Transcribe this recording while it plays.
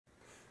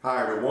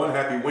Hi everyone,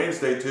 happy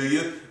Wednesday to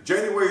you.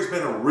 January's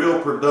been a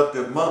real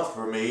productive month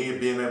for me,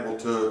 being able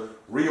to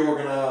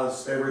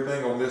reorganize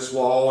everything on this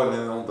wall and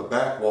then on the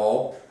back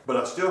wall. But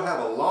I still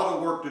have a lot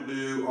of work to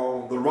do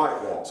on the right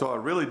wall. So I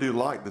really do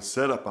like the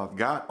setup I've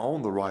got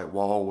on the right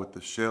wall with the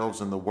shelves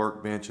and the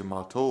workbench and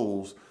my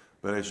tools.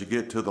 But as you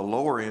get to the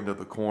lower end of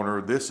the corner,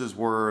 this is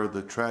where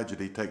the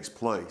tragedy takes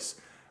place.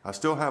 I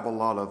still have a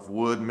lot of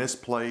wood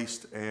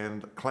misplaced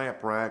and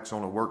clamp racks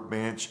on a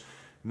workbench.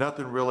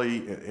 Nothing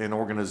really in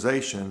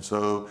organization,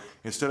 so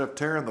instead of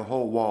tearing the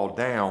whole wall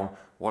down,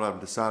 what I've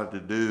decided to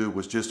do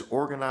was just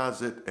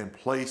organize it and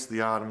place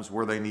the items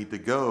where they need to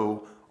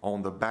go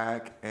on the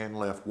back and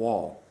left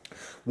wall.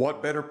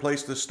 What better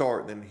place to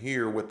start than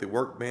here with the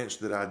workbench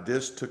that I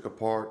just took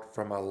apart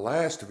from my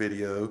last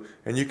video,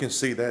 and you can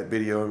see that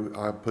video,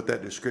 I put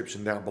that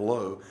description down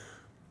below.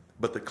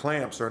 But the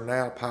clamps are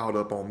now piled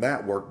up on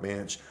that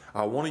workbench.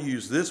 I want to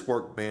use this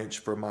workbench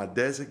for my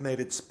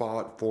designated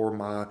spot for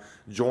my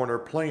joiner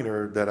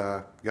planer that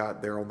I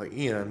got there on the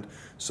end.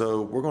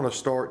 So we're going to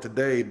start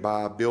today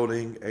by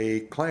building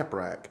a clamp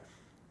rack.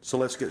 So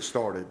let's get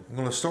started. I'm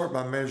going to start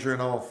by measuring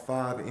off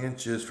 5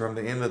 inches from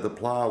the end of the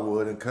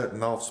plywood and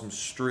cutting off some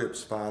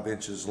strips 5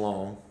 inches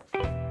long.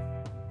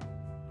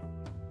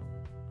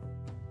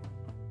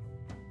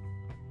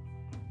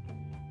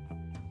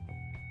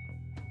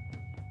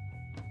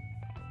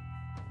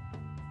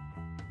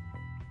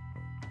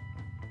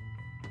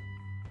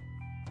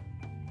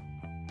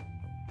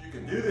 You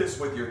can do this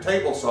with your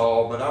table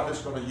saw, but I'm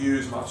just going to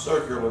use my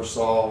circular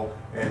saw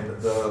and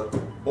the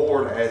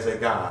board as a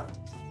guide.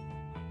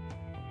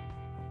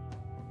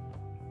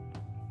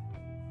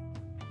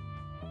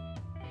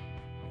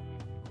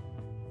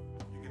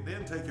 You can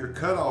then take your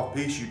cutoff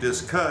piece you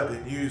just cut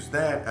and use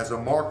that as a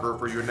marker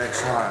for your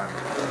next line.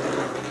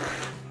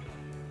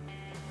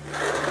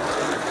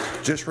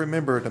 Just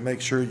remember to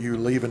make sure you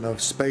leave enough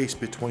space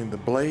between the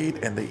blade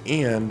and the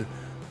end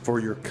for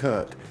your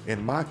cut.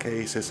 In my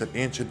case, it's 1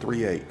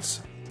 3/8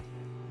 inches.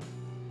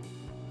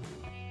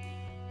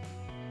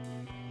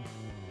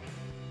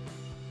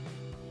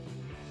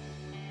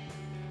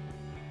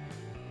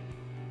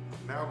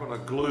 Now I'm going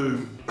to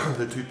glue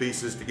the two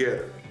pieces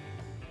together.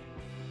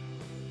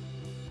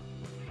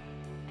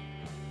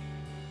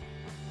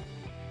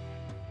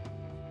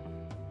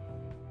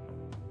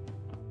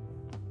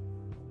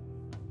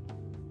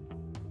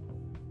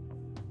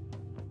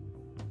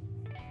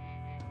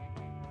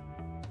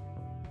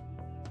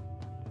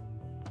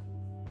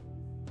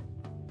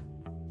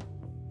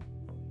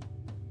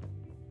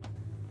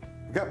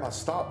 I got my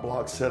stop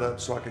block set up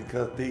so I can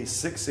cut these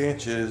 6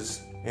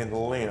 inches in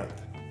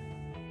length.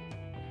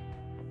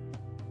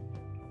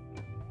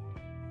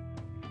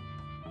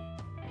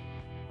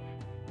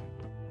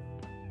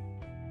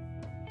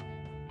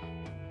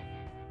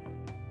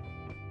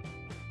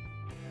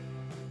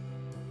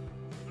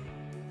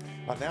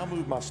 I now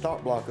move my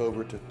stop block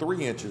over to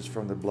 3 inches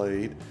from the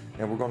blade,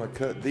 and we're going to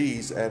cut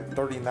these at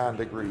 39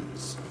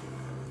 degrees.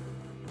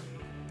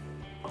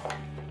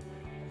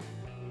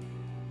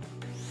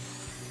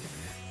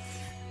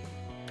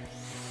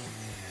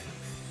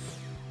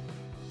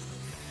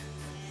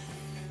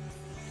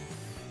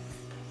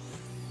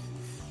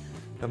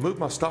 Now move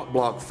my stop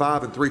block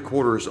 5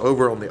 3/4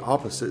 over on the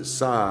opposite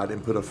side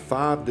and put a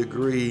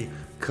 5-degree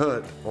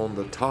cut on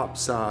the top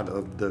side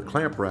of the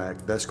clamp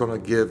rack. That's going to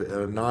give it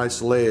a nice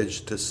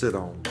ledge to sit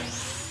on.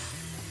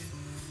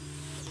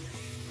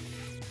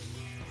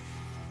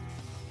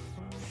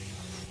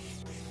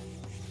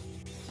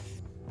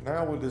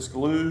 Now we'll just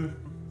glue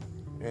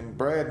and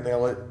brad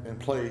nail it in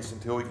place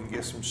until we can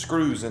get some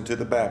screws into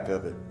the back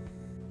of it.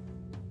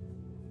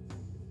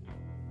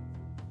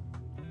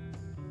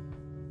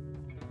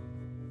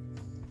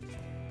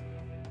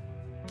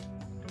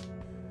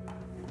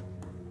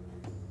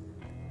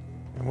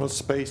 And we'll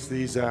space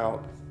these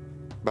out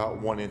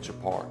about 1 inch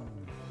apart.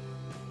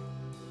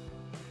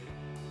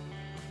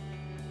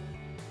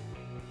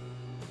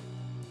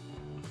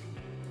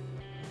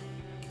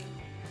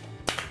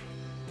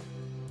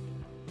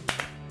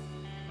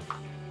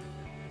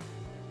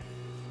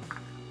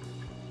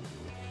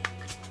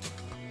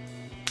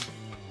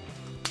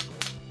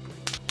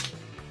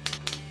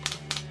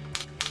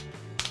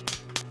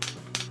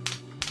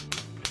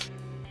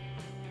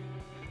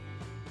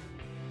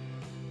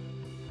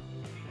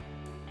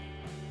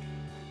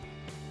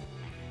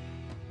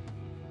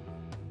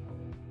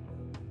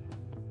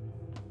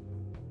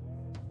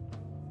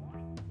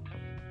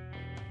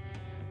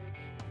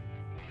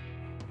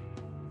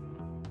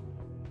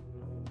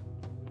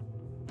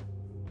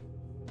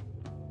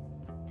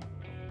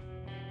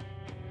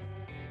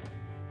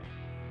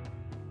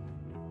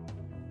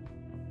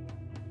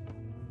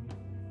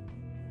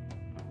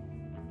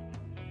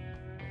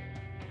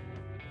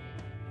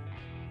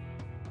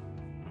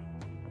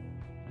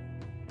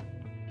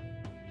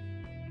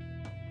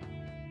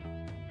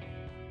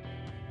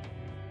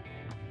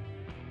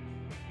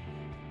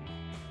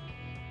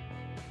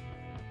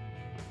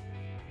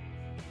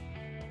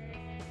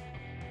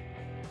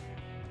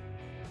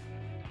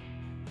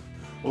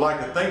 I'd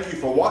like to thank you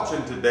for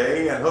watching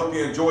today and hope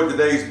you enjoyed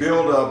today's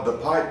build of the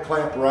pipe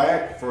clamp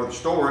rack for the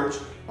storage.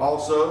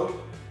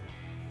 Also,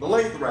 the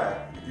lathe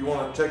rack. If you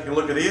want to take a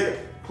look at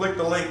it, click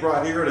the link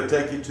right here to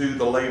take you to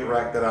the lathe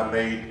rack that I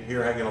made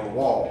here hanging on the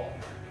wall.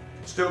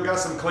 Still got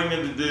some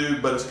cleaning to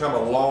do, but it's come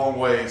a long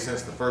way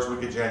since the first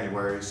week of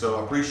January. So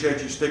I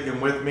appreciate you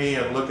sticking with me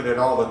and looking at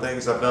all the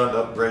things I've done to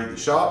upgrade the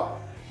shop.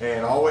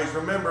 And always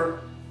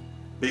remember,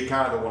 be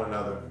kind to one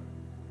another.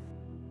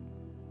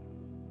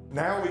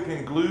 Now we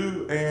can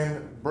glue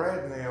and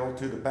brad nail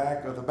to the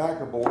back of the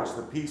backer boards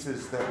the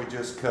pieces that we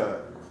just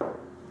cut.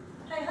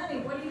 Hey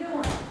honey, what are you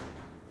doing?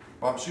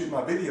 Well, I'm shooting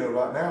my video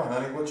right now,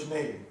 honey. What you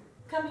need?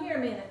 Come here a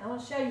minute. I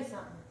want to show you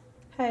something.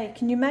 Hey,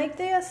 can you make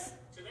this?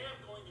 Today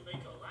I'm going to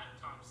make a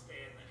laptop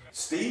stand that has...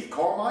 Steve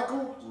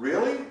Carmichael?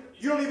 Really?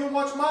 You don't even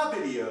watch my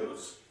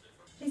videos.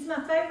 He's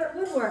my favorite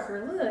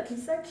woodworker. Look,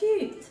 he's so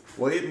cute.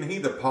 Well, isn't he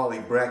the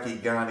polybrachy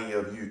gynae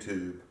of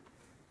YouTube?